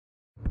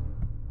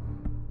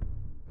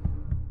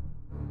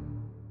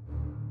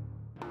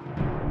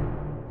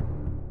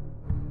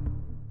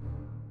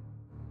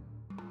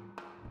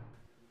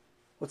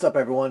What's up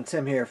everyone,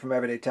 Tim here from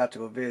Everyday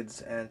Tactical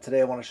Vids, and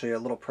today I want to show you a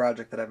little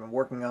project that I've been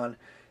working on.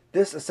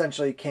 This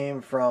essentially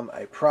came from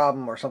a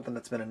problem or something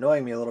that's been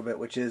annoying me a little bit,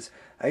 which is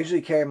I usually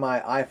carry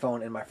my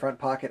iPhone in my front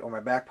pocket or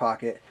my back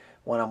pocket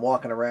when I'm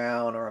walking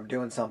around or I'm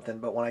doing something,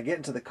 but when I get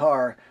into the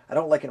car, I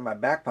don't like it in my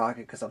back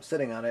pocket because I'm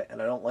sitting on it,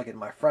 and I don't like it in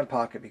my front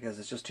pocket because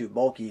it's just too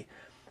bulky.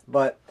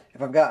 But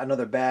if I've got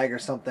another bag or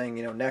something,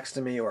 next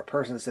to me, or a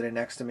person sitting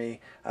next to me,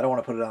 I don't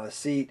want to put it on the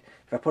seat.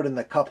 If I put it in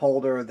the cup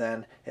holder,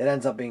 then it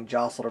ends up being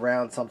jostled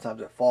around.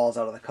 Sometimes it falls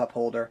out of the cup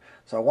holder.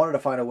 So I wanted to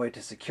find a way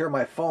to secure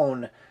my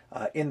phone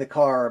in the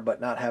car, but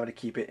not having to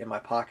keep it in my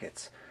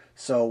pockets.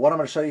 So what I'm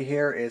going to show you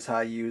here is how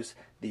I use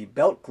the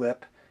belt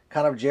clip,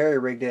 kind of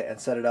jerry-rigged it and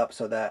set it up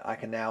so that I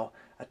can now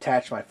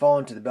attach my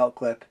phone to the belt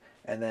clip,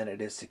 and then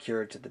it is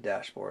secured to the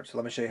dashboard. So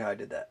let me show you how I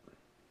did that.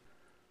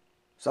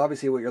 So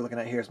obviously what you're looking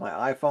at here is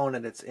my iPhone,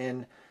 and it's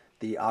in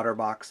the Otter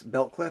Box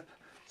belt clip.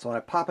 So when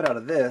I pop it out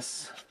of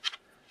this,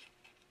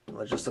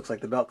 it just looks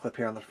like the belt clip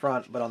here on the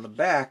front, but on the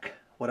back,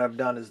 what I've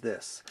done is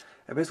this.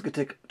 I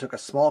basically took a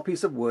small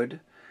piece of wood,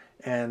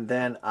 and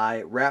then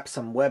I wrapped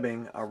some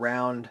webbing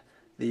around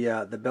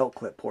the belt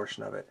clip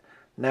portion of it.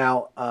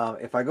 Now,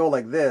 if I go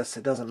like this,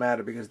 it doesn't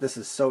matter because this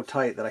is so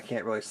tight that I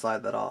can't really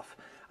slide that off.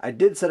 I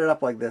did set it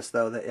up like this,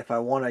 though, that if I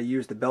want to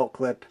use the belt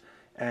clip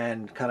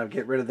and kind of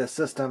get rid of this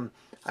system,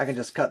 I can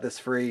just cut this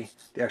free,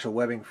 the actual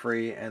webbing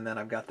free, and then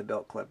I've got the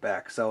belt clip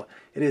back. So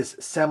it is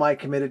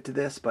semi-committed to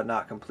this, but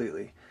not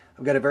completely.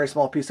 I've got a very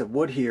small piece of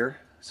wood here,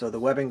 so the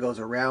webbing goes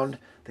around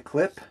the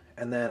clip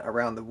and then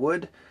around the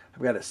wood.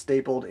 I've got it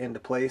stapled into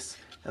place,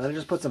 and then I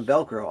just put some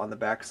Velcro on the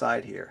back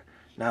side here.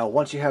 Now,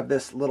 once you have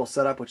this little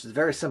setup, which is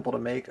very simple to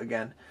make,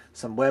 again,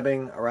 some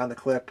webbing around the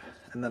clip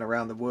and then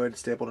around the wood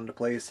stapled into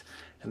place,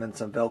 and then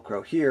some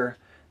Velcro here,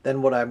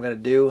 then what I'm going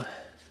to do,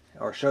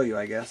 or show you,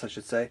 I guess I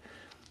should say,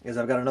 is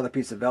I've got another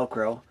piece of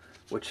Velcro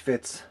which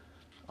fits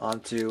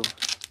onto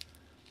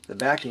the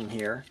backing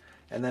here,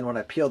 and then when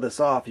I peel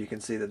this off, you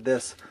can see that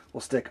this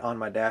will stick on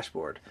my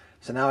dashboard.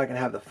 So now I can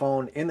have the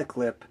phone in the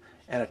clip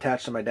and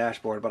attached to my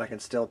dashboard, but I can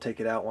still take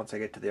it out once I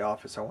get to the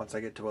office or once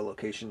I get to a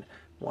location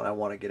when I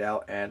want to get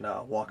out and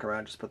walk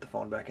around, just put the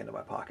phone back into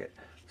my pocket.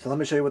 So let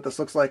me show you what this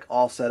looks like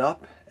all set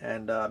up,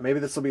 and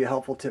maybe this will be a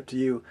helpful tip to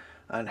you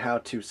on how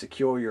to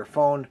secure your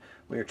phone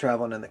when you're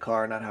traveling in the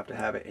car, not have to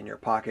have it in your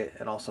pocket,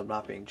 and also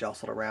not being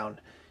jostled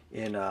around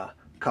in a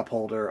cup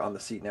holder, on the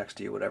seat next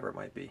to you, whatever it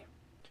might be.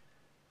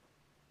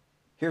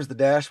 Here's the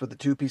dash with the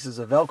two pieces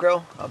of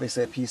Velcro.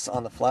 Obviously a piece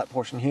on the flat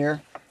portion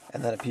here,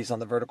 and then a piece on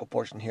the vertical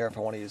portion here if I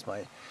want to use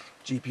my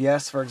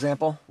GPS, for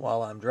example,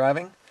 while I'm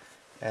driving.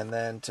 And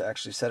then to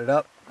actually set it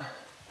up,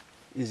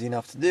 easy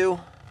enough to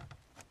do.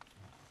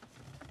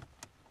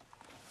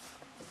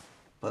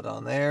 Put it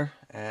on there,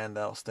 and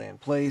that'll stay in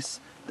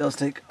place. It does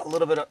take a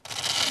little bit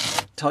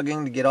of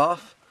tugging to get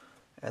off.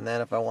 And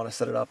then if I want to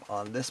set it up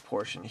on this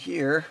portion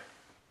here,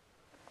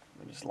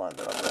 let me just line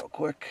that up real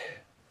quick.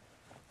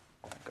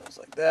 It goes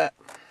like that.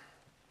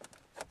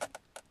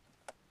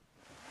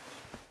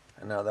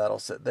 And now that'll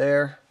sit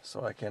there,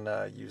 so I can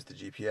use the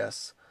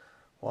GPS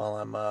while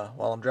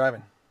I'm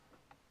driving.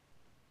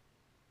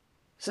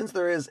 Since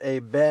there is a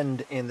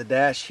bend in the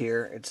dash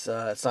here, it's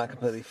not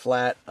completely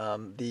flat.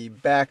 The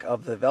back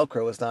of the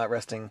Velcro is not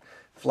resting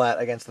flat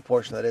against the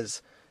portion that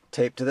is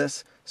taped to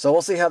this. So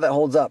we'll see how that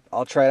holds up.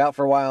 I'll try it out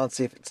for a while and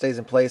see if it stays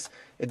in place.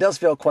 It does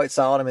feel quite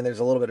solid. I mean, there's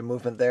a little bit of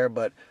movement there,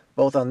 but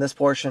both on this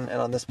portion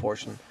and on this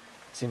portion,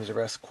 it seems to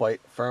rest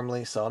quite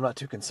firmly, so I'm not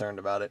too concerned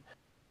about it.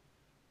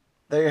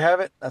 There you have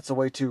it. That's a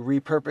way to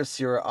repurpose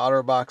your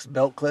Otter Box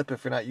belt clip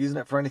if you're not using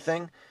it for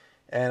anything.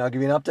 And I'll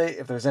give you an update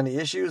if there's any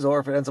issues, or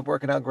if it ends up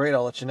working out great,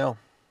 I'll let you know.